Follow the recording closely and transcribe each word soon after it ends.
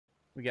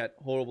We got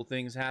horrible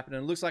things happening.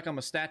 It looks like I'm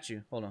a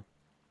statue. Hold on.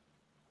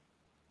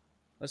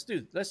 Let's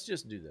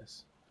just do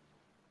this.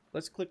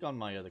 Let's click on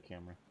my other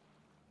camera.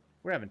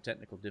 We're having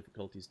technical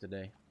difficulties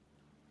today.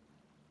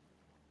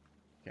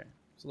 Okay,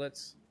 so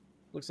looks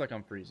like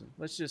I'm freezing.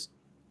 Let's just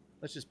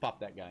pop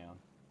that guy on.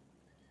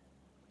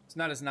 It's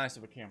not as nice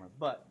of a camera,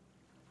 but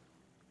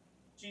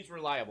she's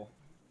reliable.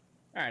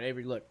 All right,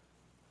 Avery, look.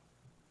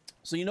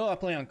 So you know I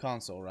play on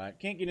console, right?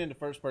 Can't get into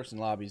first-person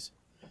lobbies.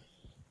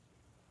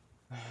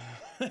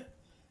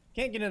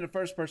 Can't get into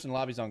first-person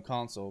lobbies on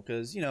console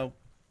because, you know,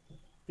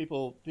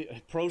 people,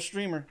 pro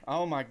streamer.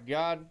 Oh my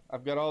God,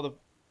 I've got all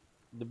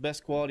the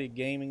best quality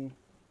gaming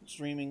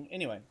streaming.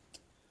 Anyway,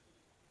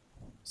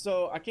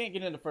 so I can't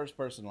get into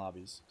first-person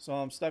lobbies, so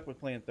I'm stuck with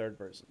playing third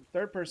person.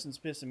 Third person's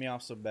pissing me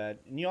off so bad,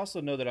 and you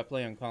also know that I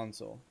play on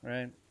console,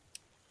 right?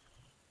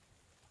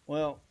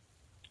 Well,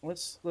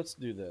 let's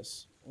do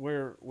this.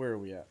 Where are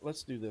we at?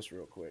 Let's do this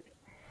real quick,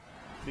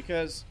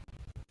 because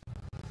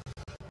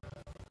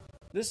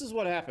this is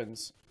what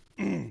happens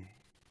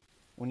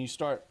when you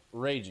start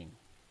raging.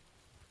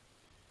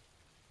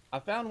 I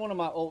found one of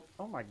my old...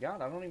 Oh my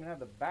God, I don't even have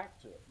the back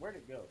to it. Where'd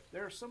it go?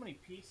 There are so many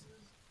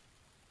pieces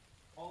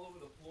all over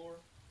the floor.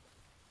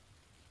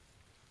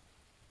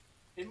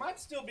 It might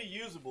still be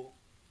usable.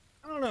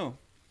 I don't know.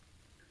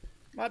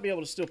 Might be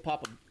able to still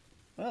pop them.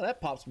 Well, that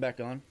pops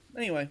back on.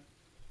 Anyway,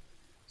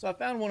 so I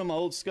found one of my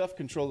old Scuf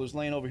controllers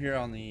laying over here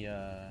on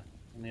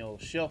the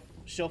old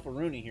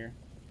shelf-a-rooney here.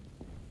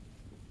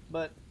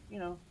 But, you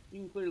know,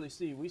 you can clearly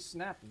see we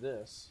snapped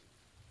this.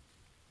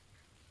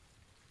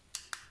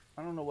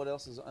 I don't know what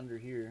else is under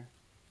here.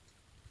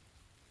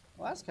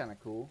 Well, that's kind of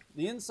cool.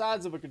 The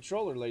insides of a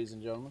controller, ladies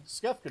and gentlemen.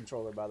 Scuf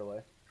controller, by the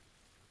way.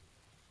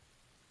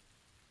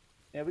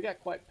 Yeah, we got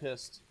quite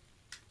pissed.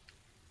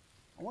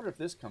 I wonder if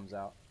this comes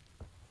out.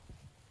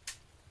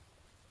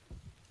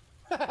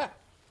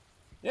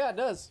 Yeah, it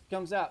does. It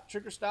comes out.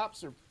 Trigger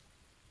stops are...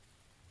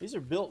 These are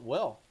built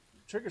well.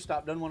 Trigger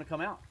stop doesn't want to come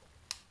out.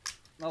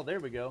 Oh, there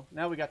we go.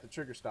 Now we got the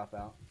trigger stop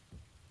out. I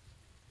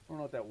don't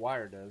know what that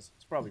wire does.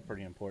 It's probably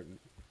pretty important.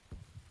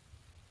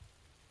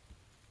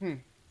 Let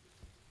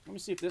me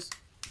see if this...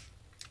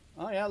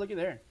 Oh, yeah, look at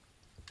there.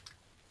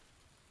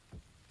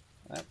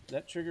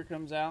 That trigger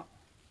comes out.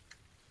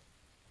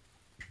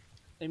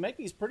 They make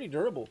these pretty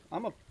durable.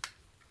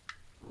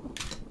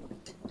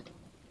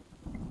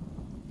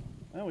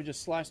 Oh, we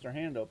just sliced our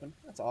hand open.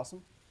 That's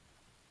awesome.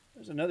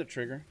 There's another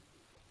trigger.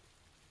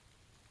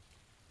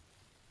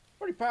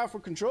 Pretty powerful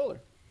controller.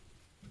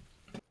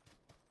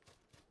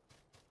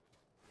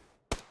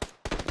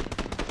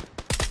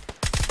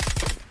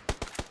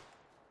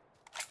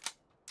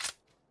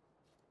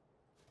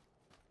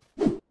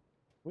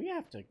 We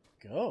have to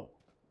go,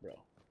 bro.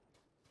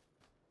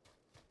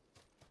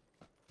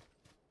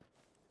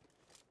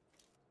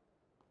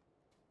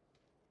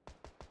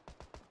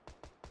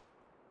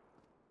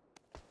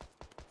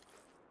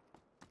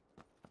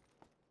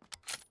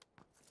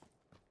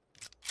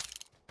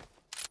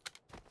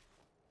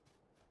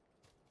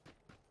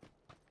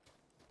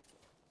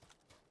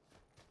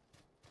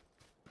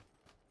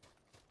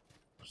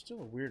 There's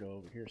still a weirdo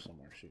over here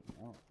somewhere shooting.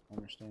 I don't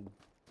understand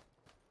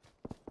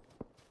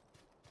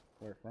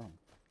where from.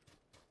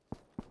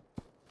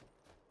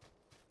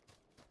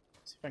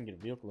 See if I can get a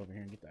vehicle over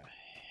here and get the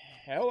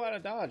hell out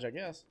of Dodge, I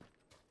guess.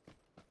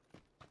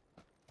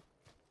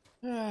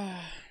 A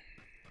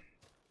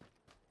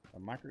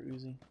micro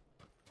Uzi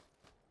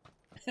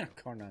and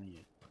a car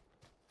 98.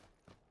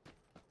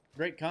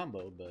 Great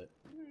combo, but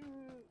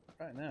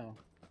right now,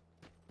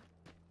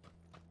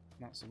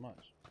 not so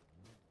much.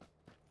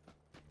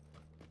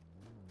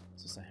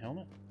 Is this a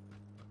helmet?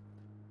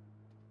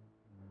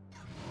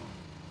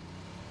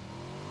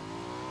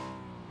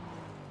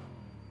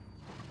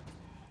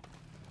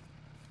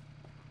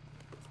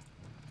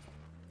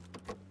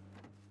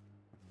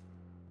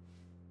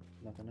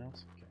 Nothing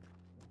else? Okay.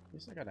 At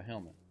least I got a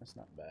helmet. That's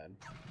not bad.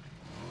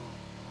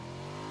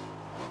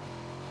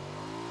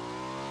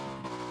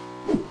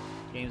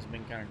 Game's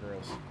been kind of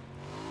gross.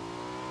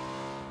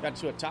 Got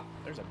into a top...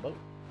 There's a boat.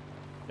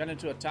 Got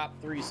into a top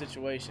 3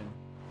 situation.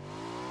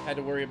 Had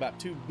to worry about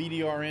 2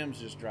 BDRMs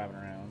just driving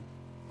around.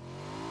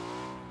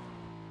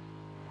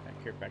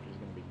 That care package is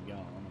going to be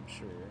gone, I'm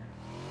sure.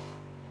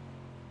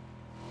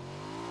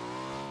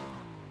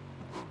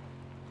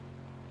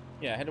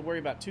 Yeah, I had to worry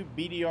about 2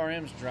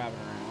 BDRMs driving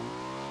around.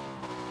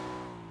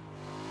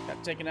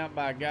 Got taken out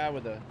by a guy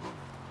with a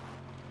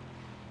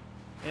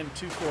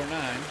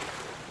M249.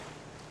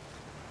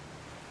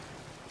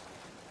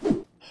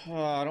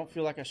 I don't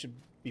feel like I should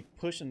be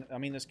pushing. I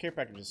mean, this care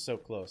package is so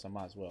close, I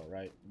might as well,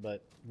 right?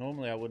 But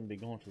normally I wouldn't be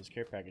going for this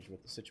care package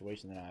with the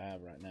situation that I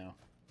have right now.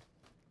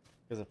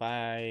 Because if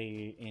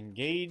I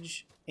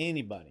engage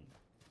anybody,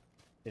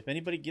 if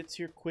anybody gets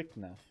here quick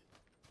enough,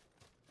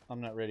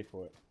 I'm not ready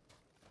for it.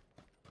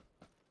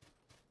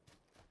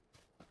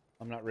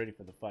 I'm not ready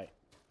for the fight.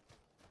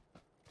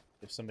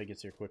 If somebody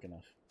gets here quick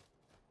enough.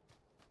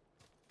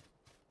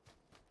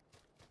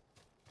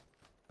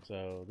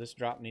 So this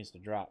drop needs to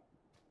drop.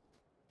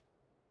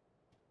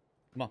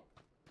 Come on.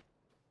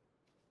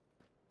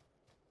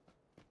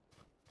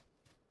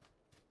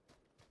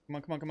 Come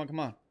on, come on, come on, come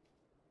on.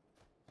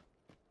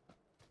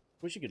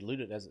 Wish you could loot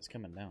it as it's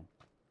coming down.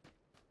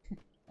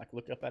 Like,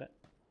 look up at it.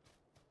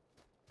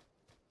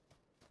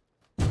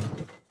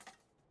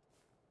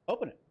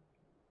 Open it.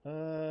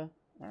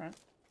 Alright.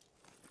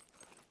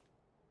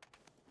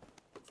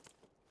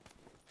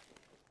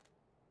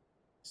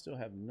 Still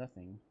have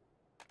nothing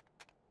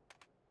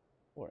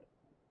for it.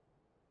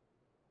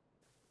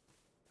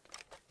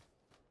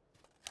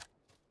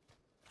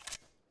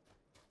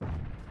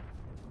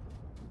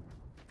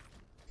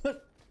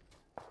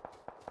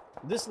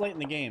 This late in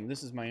the game,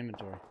 this is my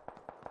inventory.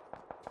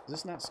 Is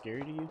this not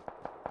scary to you?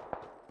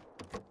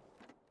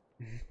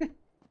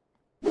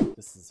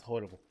 This is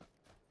horrible.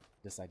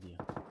 This idea.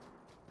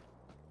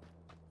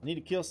 I need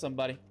to kill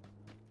somebody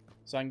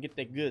so I can get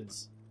their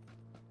goods.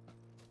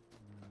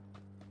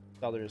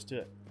 That's all there is to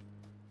it.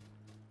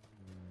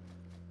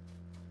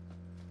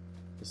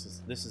 This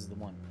is the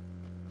one.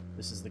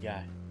 This is the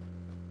guy.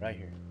 Right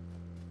here.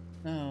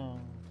 No.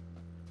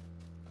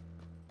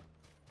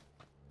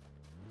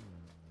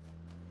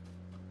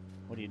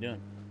 What are you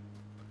doing?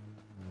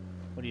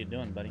 What are you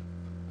doing, buddy?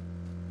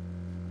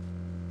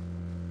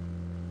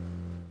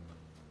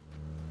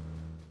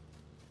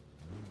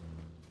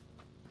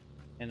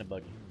 And a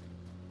buggy.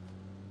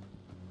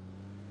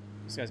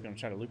 This guy's gonna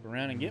try to loop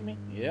around and get me?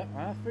 Yeah,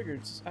 I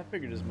figured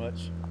as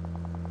much.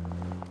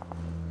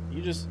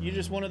 You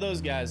just one of those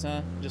guys,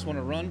 huh? Just want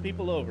to run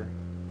people over.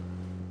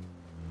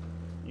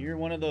 You're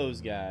one of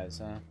those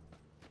guys, huh?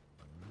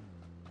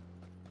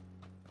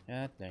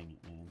 God dang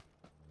it, man.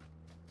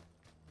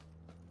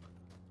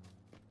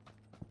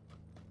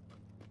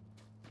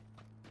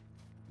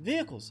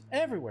 Vehicles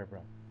everywhere,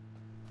 bro.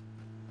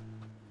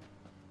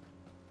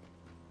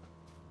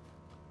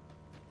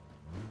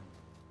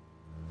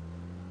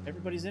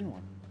 Everybody's in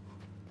one.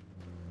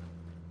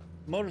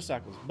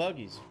 Motorcycles,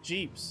 buggies,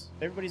 jeeps.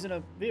 Everybody's in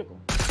a vehicle.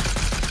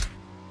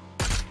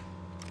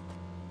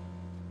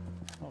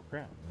 Oh,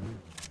 crap.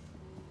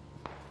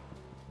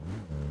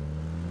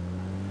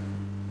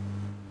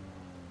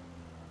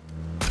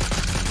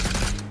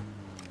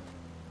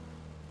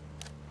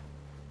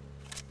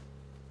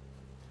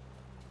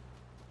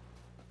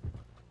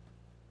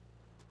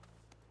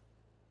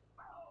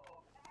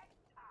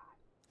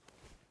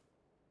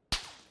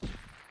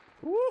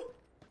 Woo!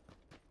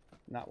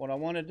 Not what I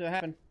wanted to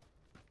happen.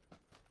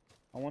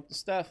 I want the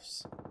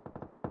stuffs.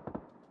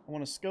 I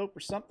want a scope or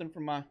something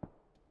for my...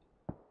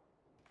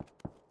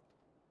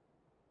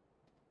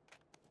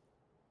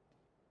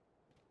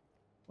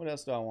 What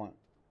else do I want?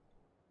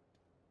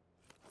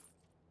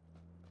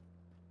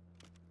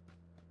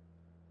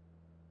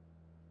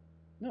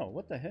 No,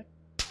 what the heck?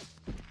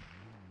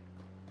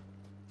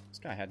 This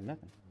guy had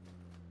nothing.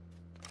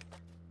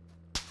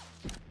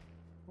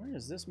 Where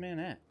is this man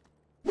at?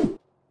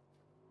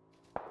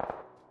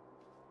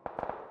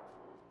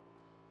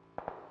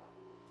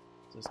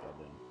 What's this guy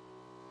doing?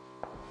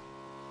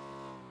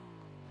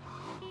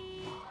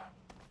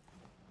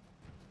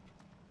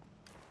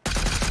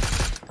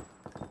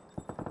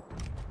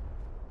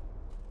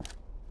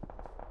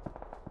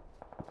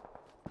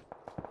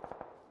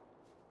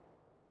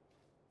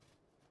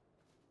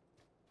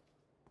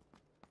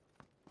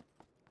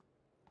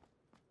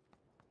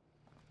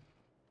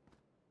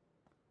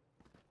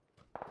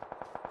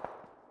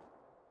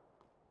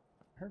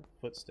 I heard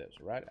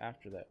footsteps right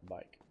after that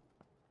bike.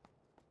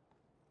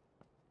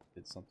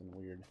 Did something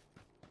weird.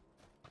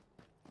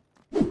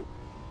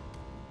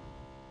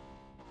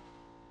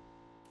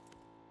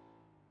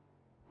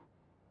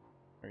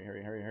 Hurry,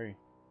 hurry, hurry, hurry.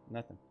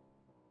 Nothing.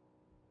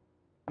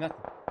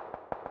 Nothing.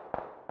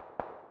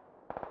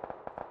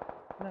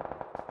 Nothing.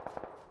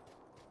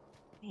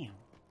 Damn.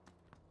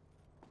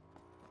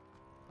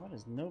 Why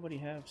does nobody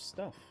have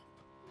stuff?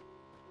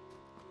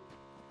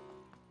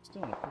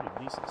 Still in a pretty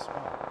decent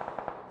spot.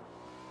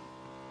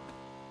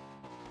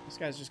 This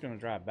guy's just gonna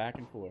drive back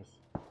and forth.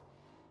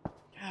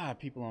 God,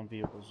 people on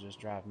vehicles just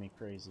drive me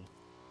crazy.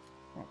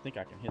 I don't think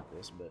I can hit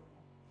this, but...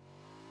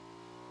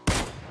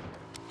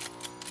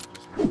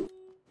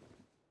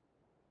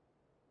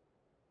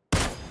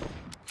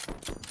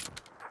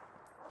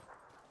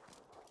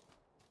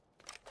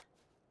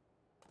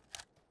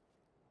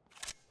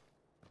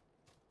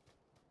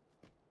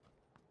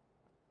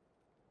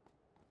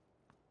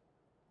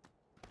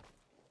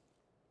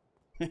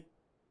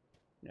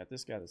 Got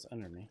this guy that's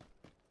under me.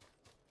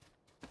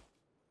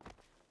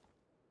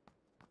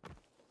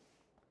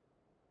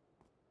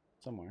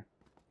 Somewhere.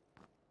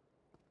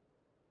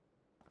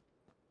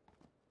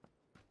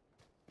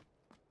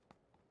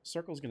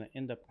 Circle's gonna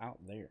end up out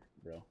there,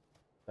 bro. What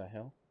the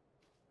hell?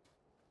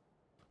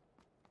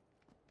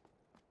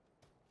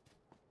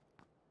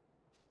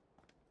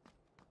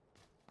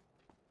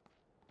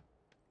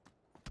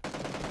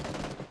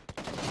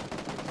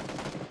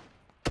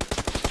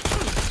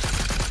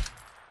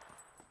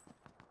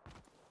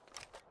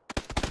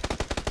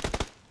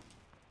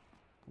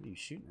 What are you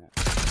shooting at?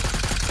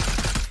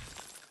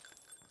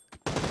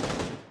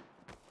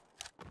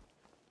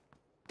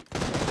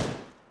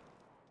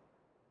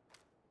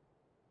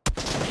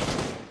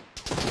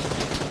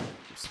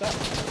 Stop.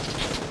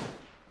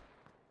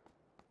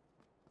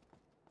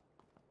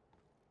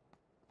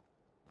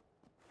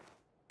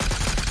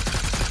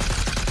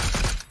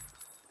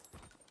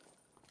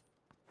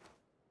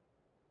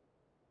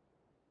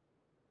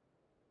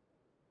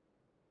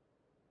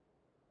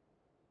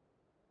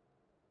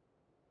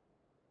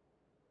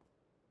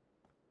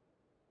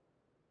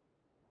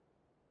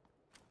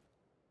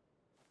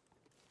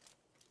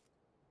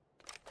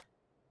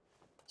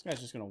 This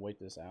guy's just gonna wait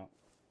this out.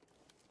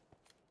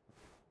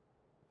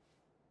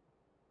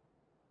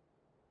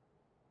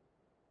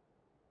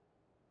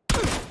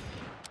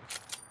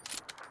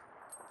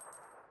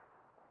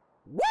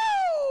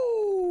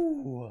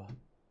 Woo!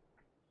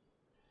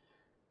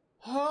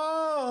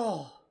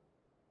 Oh!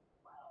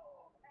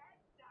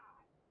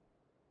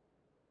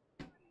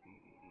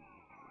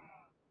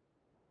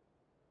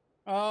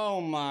 Oh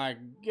my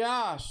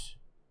gosh.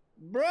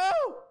 Bro!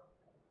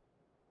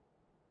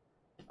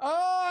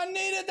 Oh, I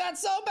needed that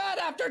so bad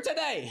after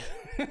today.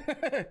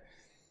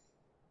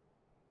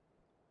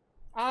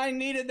 I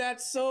needed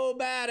that so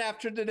bad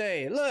after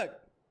today. Look.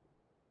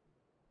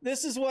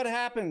 This is what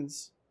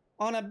happens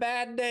on a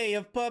bad day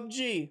of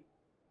PUBG.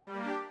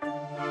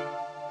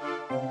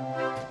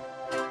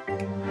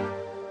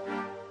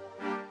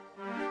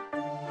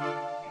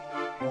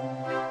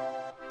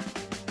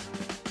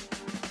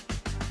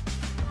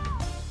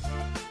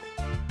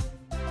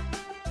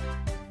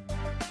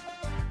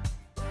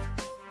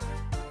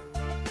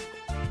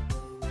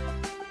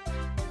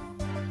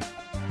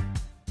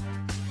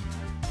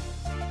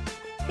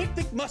 Big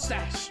thick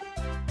mustache.